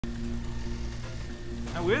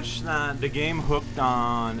I wish that the game hooked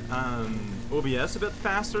on OBS a bit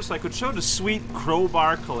faster so I could show the sweet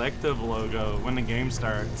Crowbar Collective logo when the game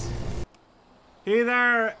starts. Hey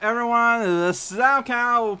there, everyone, this is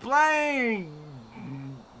Cow playing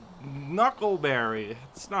Knuckleberry.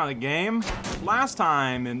 It's not a game. Last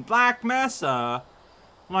time in Black Mesa,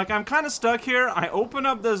 like, I'm kind of stuck here. I open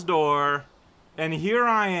up this door, and here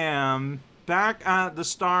I am, back at the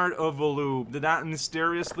start of a loop. Did that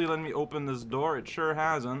mysteriously let me open this door? It sure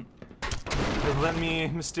hasn't. It let me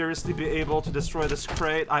mysteriously be able to destroy this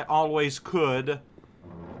crate. I always could.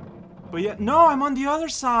 But yet, no, I'm on the other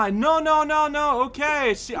side. No, no, no, no.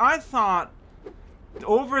 Okay, see, I thought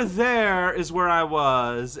over there is where I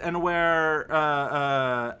was, and where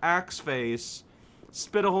Axeface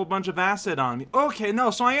spit a whole bunch of acid on me. Okay,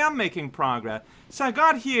 no, so I am making progress. So I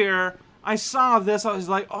got here, I saw this, I was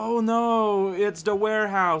like, oh no, it's the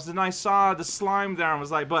warehouse. And I saw the slime there and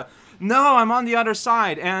was like, but no, I'm on the other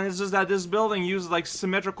side. And it's just that this building uses like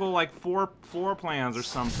symmetrical like floor plans or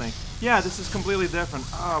something. Yeah, this is completely different.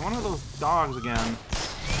 One of those dogs again.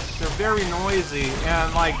 They're very noisy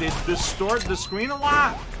and like they distort the screen a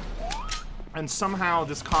lot. And somehow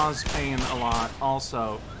this causes pain a lot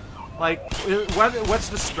also. Like, what's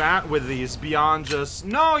the strat with these beyond just,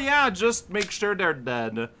 no, yeah, just make sure they're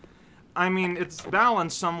dead. I mean, it's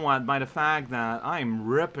balanced somewhat by the fact that I'm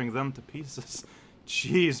ripping them to pieces.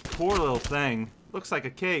 Jeez, poor little thing. Looks like a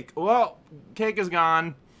cake. Whoa, cake is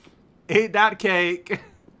gone. Ate that cake. Look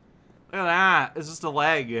at that, it's just a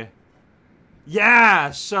leg. Yeah,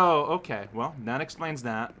 so, okay, well, that explains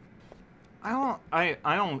that. I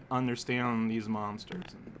don't understand these monsters.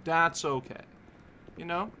 That's okay. You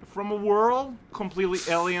know, from a world completely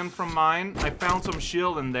alien from mine, I found some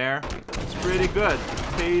shield in there. It's pretty good.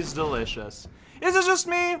 Tastes delicious. Is it just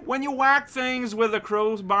me? When you whack things with a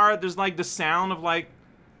crowbar, there's like the sound of like,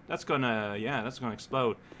 that's gonna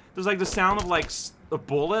explode. There's like the sound of like a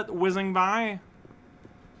bullet whizzing by.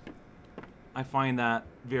 I find that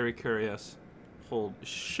very curious. Hold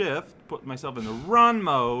shift, put myself in the run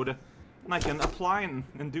mode, and I can apply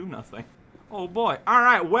and do nothing. Oh boy.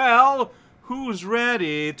 Alright, well, who's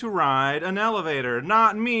ready to ride an elevator?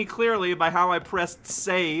 Not me, clearly, by how I pressed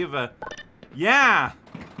save. Yeah!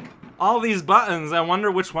 All these buttons, I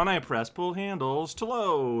wonder which one I pressed. Pull handles to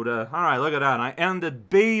load. Alright, look at that. I ended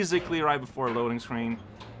basically right before loading screen.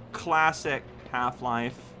 Classic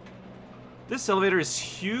Half-Life. This elevator is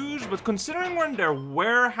huge, but considering we're in their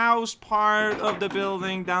warehouse part of the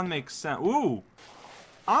building, that makes sense. Ooh!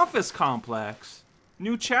 Office complex.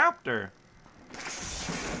 New chapter.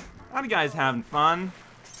 That guy's having fun.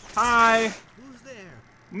 Hi. Who's there?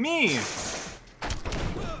 Me.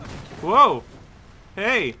 Whoa.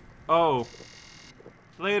 Hey. Oh.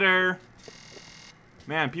 Later.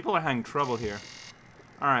 Man, people are having trouble here.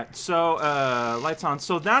 Alright, so, lights on.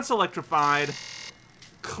 So that's electrified.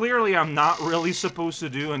 Clearly, I'm not really supposed to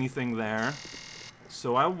do anything there.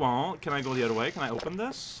 So I won't. Can I go the other way? Can I open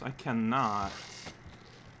this? I cannot.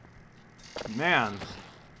 Man.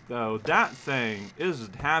 Though, that thing is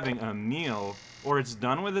having a meal. Or it's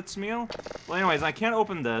done with its meal? Well, anyways, I can't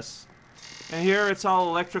open this. And here it's all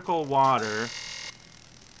electrical water.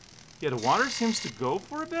 Yeah, the water seems to go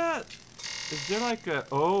for a bit. Is there like a...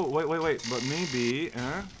 Oh, wait. But maybe...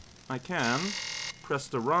 I can press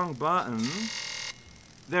the wrong button.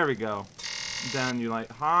 There we go. Then you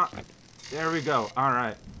like... hot. There we go.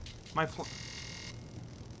 Alright. My...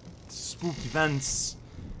 Spooky vents.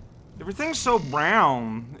 Everything's so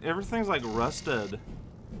brown. Everything's like rusted.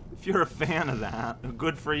 If you're a fan of that,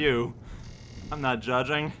 good for you. I'm not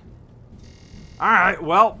judging. Alright,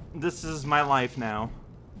 well, this is my life now.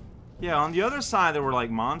 Yeah, on the other side there were like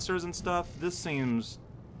monsters and stuff. This seems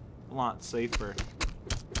a lot safer.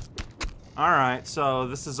 Alright, so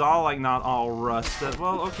this is all like not all rusted.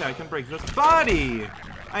 Well, okay, I can break this. Buddy!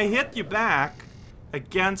 I hit you back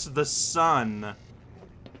against the sun.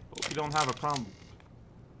 Hope you don't have a problem.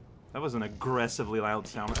 That was an aggressively loud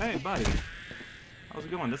sound. Hey, buddy. How's it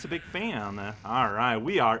going? That's a big fan. Alright,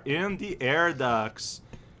 we are in the air ducts.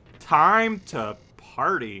 Time to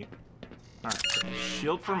party. Alright, so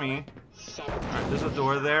shield for me. Alright, there's a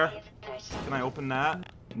door there. Can I open that?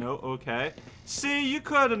 No, okay. See, you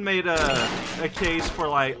could have made a case for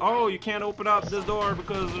like, oh, you can't open up this door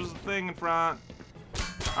because there's a thing in front.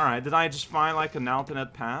 Alright, did I just find like an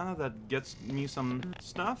alternate path that gets me some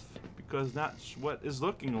stuff? Because that's what is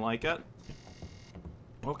looking like it.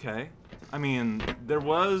 Okay. I mean, there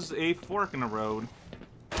was a fork in the road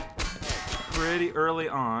pretty early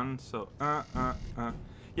on, so,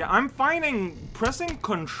 Yeah, I'm finding pressing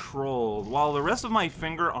control while the rest of my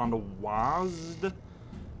finger on the WASD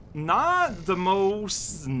not the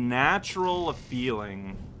most natural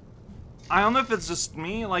feeling. I don't know if it's just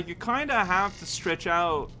me, like, you kind of have to stretch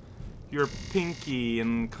out your pinky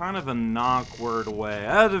in kind of an awkward way.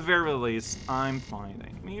 At the very least, I'm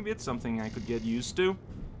finding. Maybe it's something I could get used to.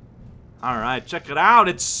 Alright, check it out,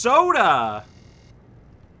 it's soda!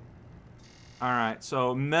 Alright,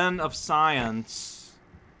 so men of science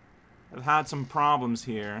have had some problems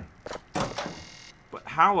here. But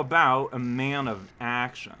how about a man of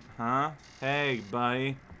action, huh? Hey,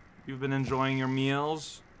 buddy, you've been enjoying your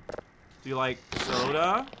meals? Do you like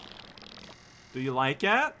soda? Do you like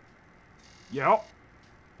it? Yep.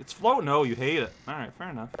 It's floating. No, you hate it. Alright, fair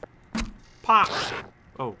enough. Pop!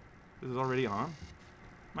 Oh, this is already on?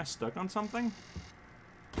 Am I stuck on something?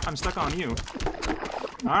 I'm stuck on you.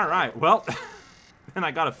 Alright, well, and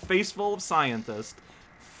I got a face full of scientists.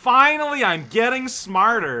 Finally, I'm getting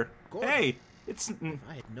smarter. Gordon, hey, it's... If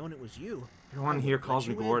I had known it was you... Everyone here calls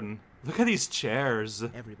me Gordon. Look at these chairs.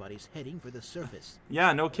 Everybody's heading for the surface.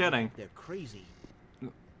 Yeah, no kidding. They're crazy.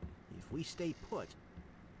 If we stay put,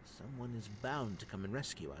 someone is bound to come and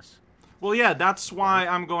rescue us. Well, yeah, that's why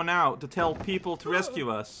I'm going out, to tell people to rescue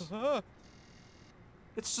us.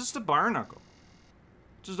 It's just a barnacle.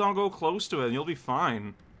 Just don't go close to it and you'll be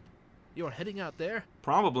fine. You're heading out there?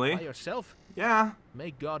 Probably. By yourself? Yeah.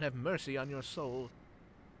 May God have mercy on your soul.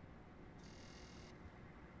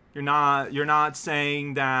 You're not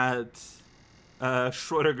saying that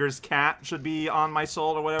Schrodinger's cat should be on my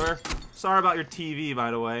soul or whatever? Sorry about your TV,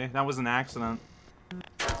 by the way. That was an accident.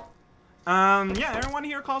 Yeah, everyone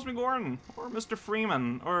here calls me Gordon, or Mr.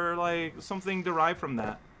 Freeman, or, like, something derived from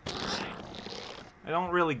that. I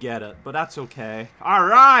don't really get it, but that's okay.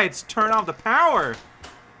 Alright, let's turn off the power!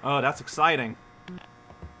 Oh, that's exciting.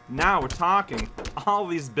 Now we're talking. All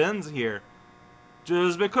these bins here.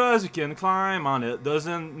 Just because you can climb on it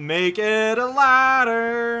doesn't make it a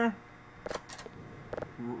ladder.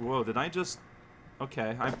 Whoa, did I just...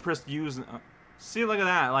 Okay, I pressed use... See, look at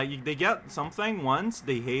that. Like, they get something once,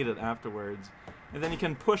 they hate it afterwards. And then you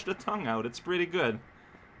can push the tongue out. It's pretty good.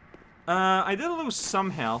 I did lose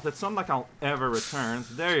some health. It's not like I'll ever return.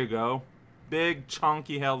 So there you go. Big,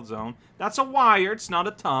 chunky health zone. That's a wire. It's not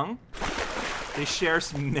a tongue. They share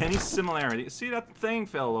many similarities. See, that thing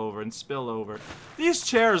fell over and spilled over. These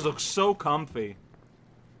chairs look so comfy.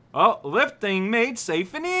 Oh, lifting made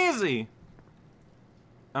safe and easy.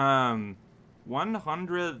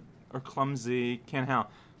 100 or clumsy, can't help.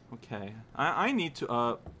 Okay, I need to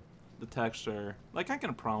up the texture. Like, I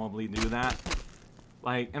can probably do that.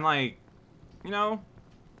 Like, and like, you know.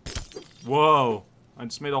 Whoa, I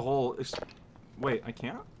just made a whole. Wait, I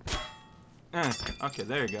can't. Okay,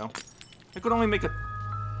 there you go. I could only make a...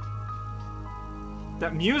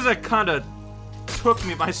 That music kind of took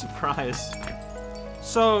me by surprise.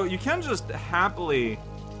 So, you can just happily...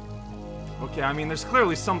 Okay, I mean, there's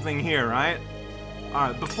clearly something here, right?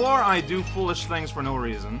 Alright, before I do foolish things for no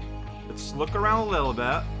reason, let's look around a little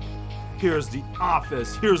bit. Here's the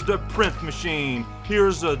office. Here's the print machine.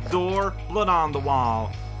 Here's a door lit on the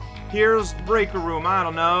wall. Here's the breaker room, I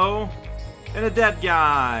don't know. And a dead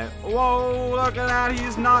guy. Whoa, look at that,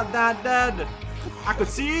 he's not that dead. I could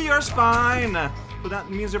see your spine. But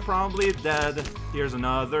that means you're probably dead. Here's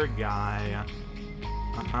another guy.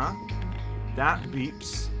 Uh-huh. That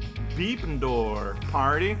beeps. Beeping door.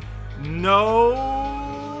 Party.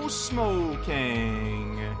 No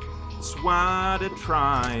smoking. It's what it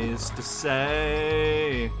tries to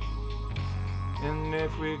say. And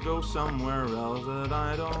if we go somewhere else that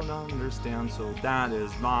I don't understand, so that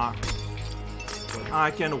is locked.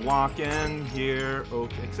 I can walk in here,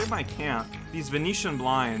 okay, except I can't. These Venetian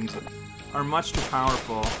blinds are much too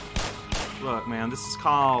powerful. Look, man, this is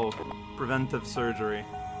called preventive surgery.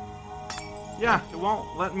 Yeah, it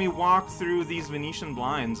won't let me walk through these Venetian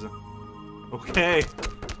blinds. Okay,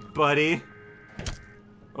 buddy.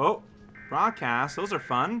 Oh, broadcast, those are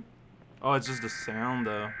fun. Oh, it's just a sound,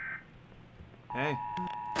 though. Hey,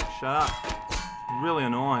 shut up. Really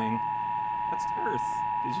annoying. That's the Earth.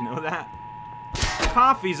 Did you know that?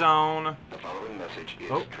 Coffee zone. The following message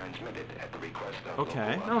is transmitted at the request of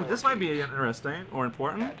okay. No, this might be interesting or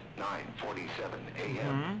important. At 9:47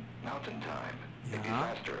 a.m. Mountain Time. A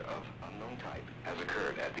disaster of unknown type has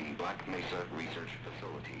occurred at the Black Mesa Research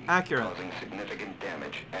Facility, accurate, causing significant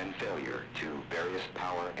damage and failure to various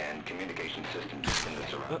power and communication systems in the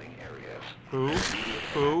surrounding areas.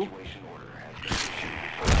 Who?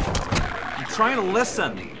 I'm trying to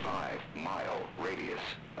listen. 25-mile radius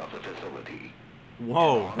of the facility.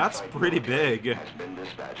 Whoa, that's pretty big. Has been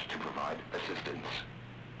dispatched to provide assistance.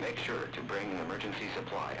 Make sure to bring an emergency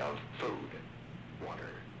supply of food, water,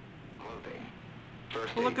 clothing,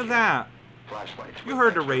 first aid Look at kit, that. flashlights. You with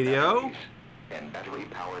heard the extra radio. batteries and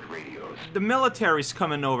battery-powered radios. The military's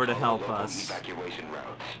coming over to help Follow local us. evacuation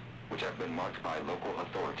routes, which have been marked by local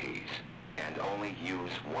authorities, and only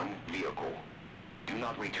use one vehicle. Do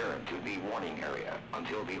not return to the warning area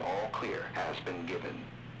until the all clear has been given.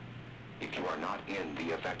 If you are not in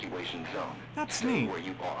the evacuation zone, That's stay neat. where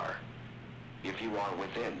you are. If you are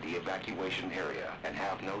within the evacuation area and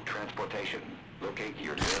have no transportation, locate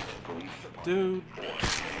your nearest police department. Dude. Or police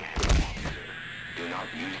officer. Do not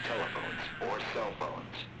use telephones or cell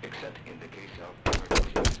phones, except in the case of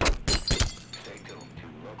emergencies. Stay tuned to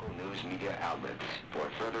local news media outlets for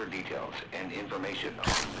further details and information on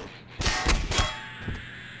this.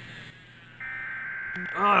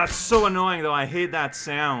 Oh, that's so annoying though. I hate that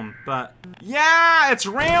sound. But yeah, it's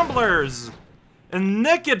Ramblers and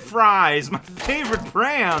Naked Fries, my favorite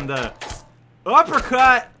brand.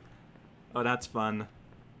 Uppercut. Oh, that's fun.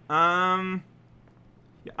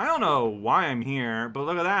 Yeah, I don't know why I'm here, but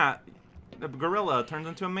look at that. The gorilla turns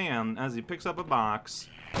into a man as he picks up a box.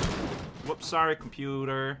 Whoops, sorry,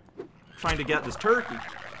 computer. Trying to get this turkey.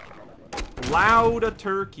 Loud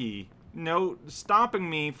turkey. No, stopping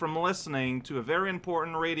me from listening to a very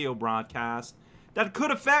important radio broadcast that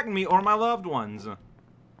could affect me or my loved ones.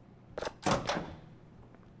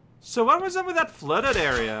 So what was up with that flooded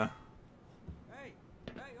area?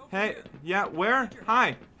 Hey, yeah, where?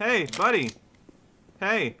 Hi, hey, buddy.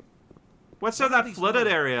 Hey, what's up that flooded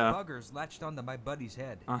area? Buggers latched onto my buddy's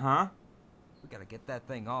head. Uh-huh. We gotta get that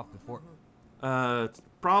thing off before. It's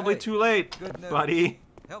probably Hey, too late, good news. buddy.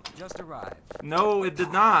 Help just arrived. No, it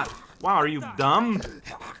did not. Wow, are you dumb?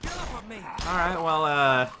 Get off of me! Alright,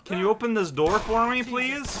 well, can you open this door for me,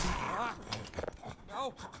 please?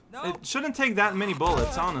 No, no. It shouldn't take that many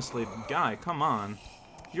bullets, honestly. Guy, come on.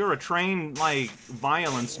 You're a trained, like,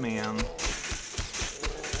 violence man.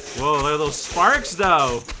 Whoa, look at those sparks,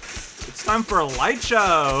 though. It's time for a light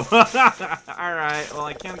show. Alright, well,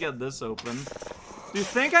 I can't get this open. Do you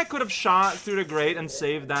think I could have shot through the grate and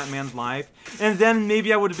saved that man's life? And then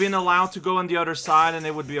maybe I would have been allowed to go on the other side and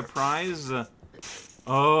it would be a prize?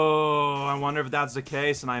 Oh, I wonder if that's the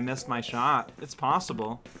case and I missed my shot. It's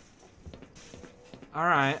possible.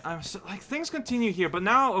 Alright, I'm so, like, things continue here, but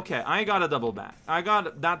now, okay, I got a double back. I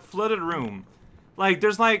got that flooded room. Like,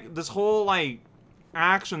 there's, like, this whole, like,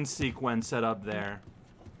 action sequence set up there.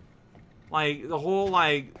 Like, the whole,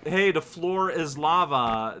 like, hey, the floor is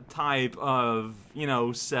lava type of, you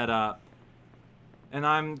know, setup. And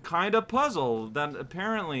I'm kind of puzzled that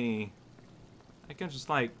apparently I can just,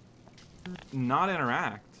 like, not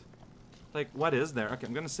interact. Like, what is there? Okay,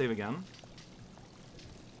 I'm gonna save again.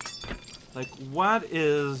 Like, what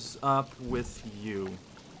is up with you?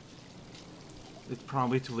 It's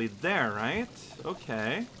probably to lead there, right?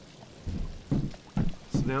 Okay.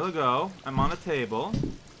 So there we go. I'm on a table.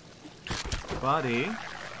 Buddy.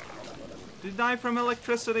 Did you die from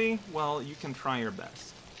electricity? Well, you can try your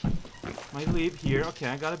best. Might leave here. Okay,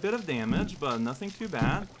 I got a bit of damage, but nothing too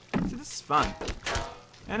bad. See, this is fun.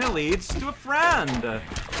 And it leads to a friend.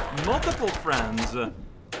 Multiple friends.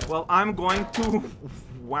 Well, I'm going to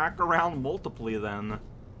whack around multiply then.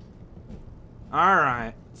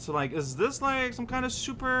 Alright. So, like, is this, like, some kind of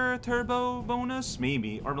super turbo bonus?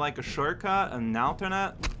 Maybe. Or, like, a shortcut, an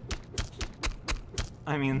alternate?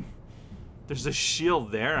 I mean, there's a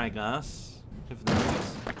shield there, I guess. If there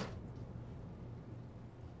is.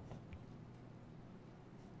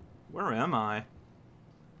 Where am I?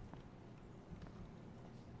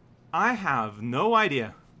 I have no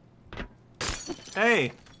idea.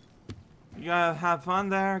 Hey! You gotta have fun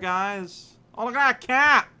there, guys. Oh, look at that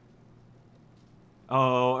cat!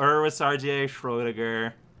 Oh, Erwis RGA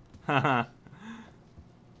Schrödinger. Haha.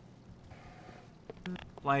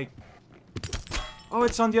 Like... Oh,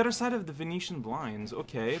 it's on the other side of the Venetian blinds.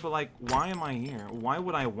 Okay, but like, why am I here? Why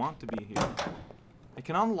would I want to be here? I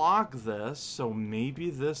can unlock this, so maybe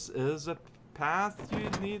this is a path you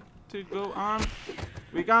need to go on.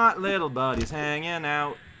 We got little buddies hanging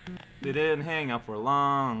out. They didn't hang out for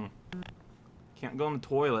long. Can't go in the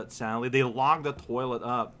toilet, sadly. They locked the toilet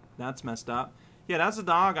up. That's messed up. Yeah, that's the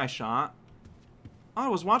dog I shot. Oh, I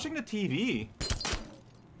was watching the TV.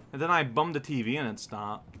 And then I bumped the TV and it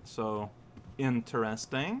stopped. So,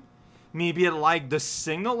 interesting. Maybe it liked the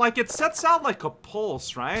signal. Like, it sets out like a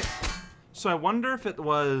pulse, right? So I wonder if it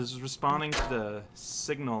was responding to the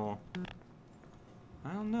signal.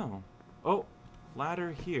 I don't know. Oh,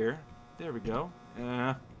 ladder here. There we go.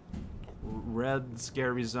 Red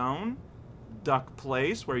scary zone. Duck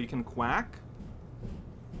place where you can quack.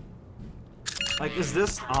 Like, is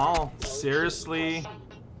this all seriously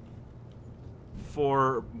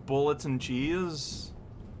for bullets and cheese?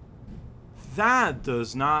 That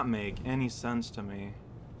does not make any sense to me.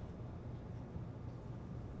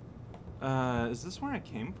 Is this where I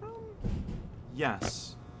came from?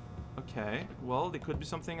 Yes. Okay, well, there could be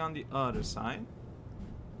something on the other side.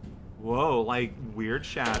 Whoa, like weird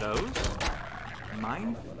shadows.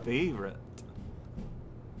 My favorite.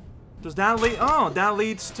 Does that lead? Oh, that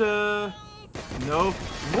leads to... No.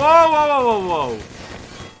 Whoa, whoa, whoa, whoa, whoa.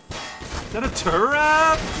 Is that a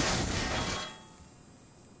turret?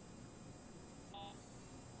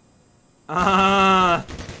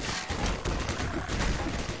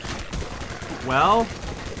 Well,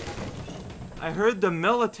 I heard the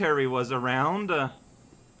military was around.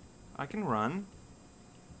 I can run.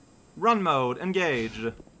 Run mode,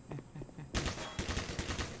 engaged.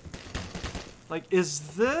 Like, is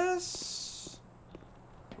this...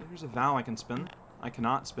 Here's a valve I can spin. I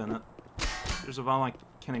cannot spin it. There's a valve I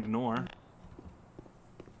can ignore.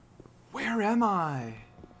 Where am I?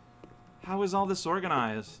 How is all this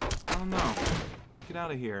organized? I don't know. Get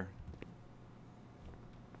out of here.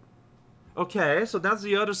 Okay, so that's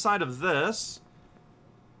the other side of this.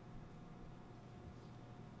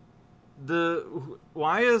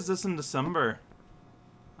 Why is this in December?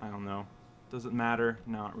 I don't know. Does it matter?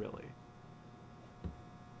 Not really.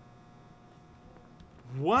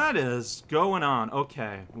 What is going on?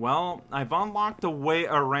 Okay, well, I've unlocked a way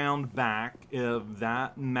around back, if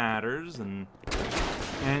that matters, and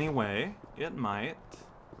anyway, it might.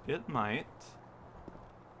 It might.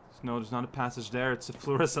 No, there's not a passage there. It's a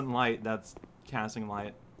fluorescent light that's casting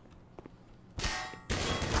light.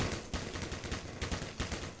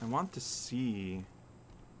 I want to see.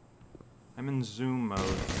 I'm in zoom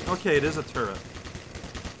mode. Okay, it is a turret.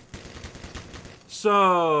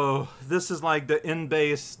 So, this is like the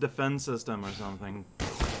in-base defense system or something.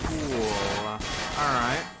 Cool.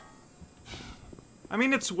 Alright. I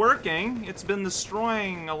mean, it's working. It's been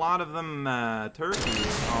destroying a lot of them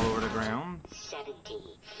turkeys all over the ground. 75%.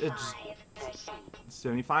 It's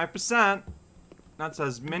 75%. That's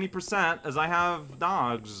as many percent as I have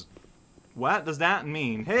dogs. What does that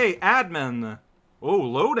mean? Hey, admin! Oh,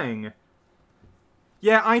 loading.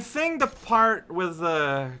 Yeah, I think the part with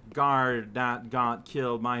the guard that got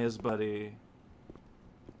killed by his buddy,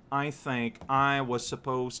 I think I was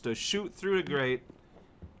supposed to shoot through the grate,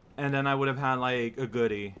 and then I would have had, like, a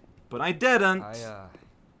goodie. But I didn't!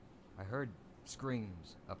 I heard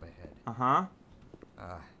screams up ahead. Uh-huh.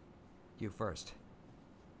 You first.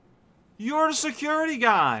 You're the security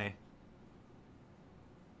guy!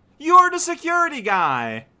 You're the security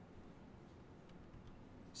guy!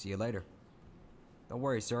 See you later. Don't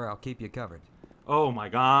worry, sir. I'll keep you covered. Oh my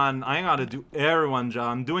god, I gotta do everyone's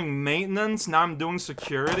job. I'm doing maintenance, now I'm doing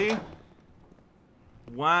security?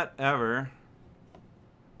 Whatever.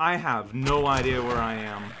 I have no idea where I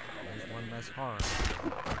am. There's one less harm.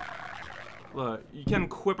 Look, you can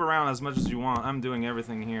quip around as much as you want. I'm doing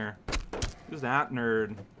everything here. Who's that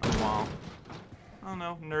nerd on the wall? I don't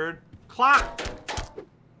know, nerd. Clock!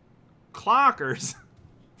 Clockers!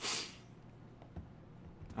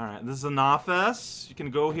 Alright, this is an office. You can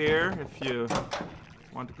go here if you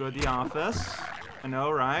want to go to the office. I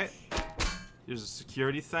know, right? Here's a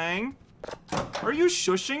security thing. Are you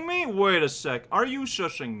shushing me? Wait a sec. Are you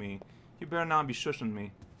shushing me? You better not be shushing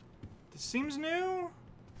me. This seems new?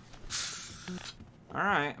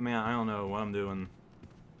 Alright, I mean, I don't know what I'm doing.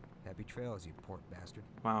 Happy trails, you pork bastard.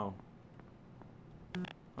 Wow.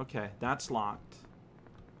 Okay, that's locked.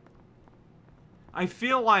 I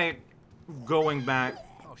feel like going back.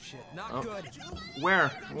 Oh shit, not good. Where?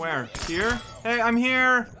 Where? Here? Hey, I'm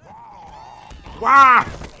here! Wah!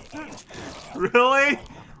 Really?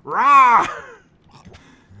 Rah!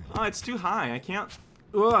 Oh, it's too high. I can't.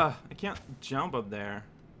 Ugh! I can't jump up there.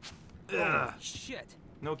 Ugh. Shit.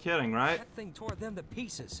 No kidding, right? That thing tore them to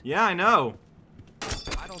pieces. Yeah, I know.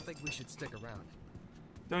 I don't think we should stick around.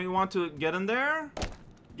 Don't you want to get in there?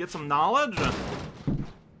 Get some knowledge?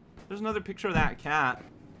 There's another picture of that cat.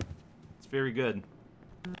 It's very good.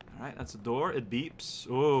 Alright, that's a door. It beeps.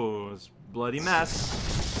 Oh, it's a bloody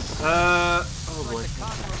mess. Oh boy. Like the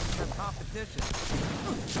cockroaches are competition.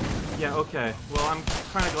 Yeah, okay. Well, I'm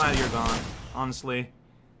kind of glad you're gone, honestly.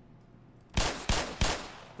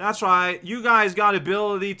 That's right. You guys got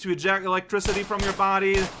ability to eject electricity from your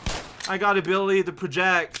body. I got ability to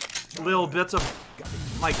project little bits of,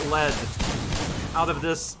 like, lead out of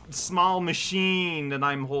this small machine that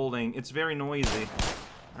I'm holding. It's very noisy.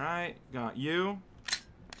 Alright, got you.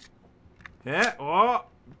 Yeah, oh!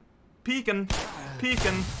 Peeking.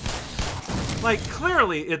 Peeking. Like,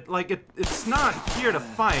 clearly, it's not here to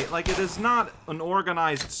fight. Like, it is not an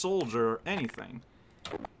organized soldier or anything.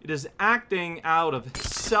 It is acting out of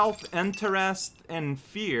self-interest and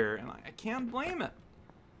fear, and I can't blame it.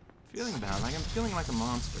 I'm feeling bad, like I'm feeling like a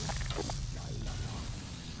monster.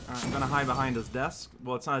 Alright, I'm gonna hide behind this desk.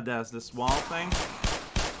 Well, it's not a desk, this wall thing.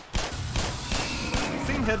 Do you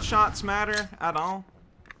think headshots matter at all?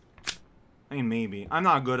 I mean, maybe. I'm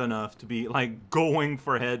not good enough to be, like, going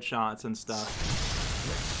for headshots and stuff.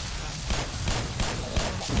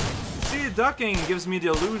 See, ducking gives me the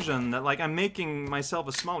illusion that, like, I'm making myself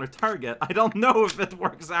a smaller target. I don't know if it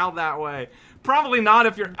works out that way. Probably not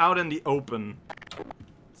if you're out in the open.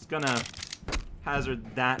 It's gonna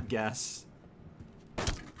hazard that guess.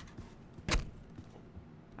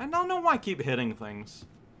 I don't know why I keep hitting things.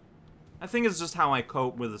 I think it's just how I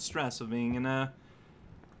cope with the stress of being in a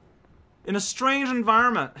strange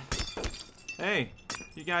environment. Hey,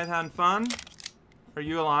 you guys having fun? Are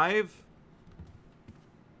you alive?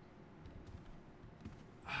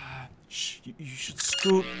 Shh, you should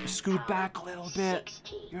scoot back a little bit.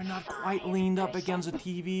 You're not quite leaned up against the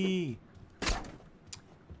TV.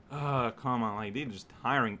 Come on, like, they're just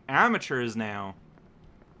hiring amateurs now.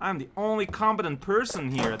 I'm the only competent person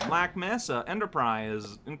here at Black Mesa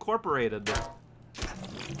Enterprise Incorporated.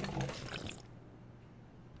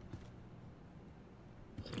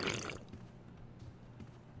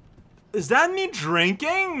 Is that me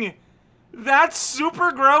drinking? That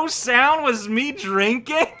super gross sound was me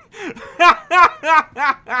drinking?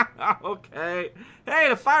 Okay. Hey,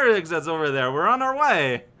 the fire exit's over there. We're on our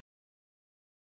way.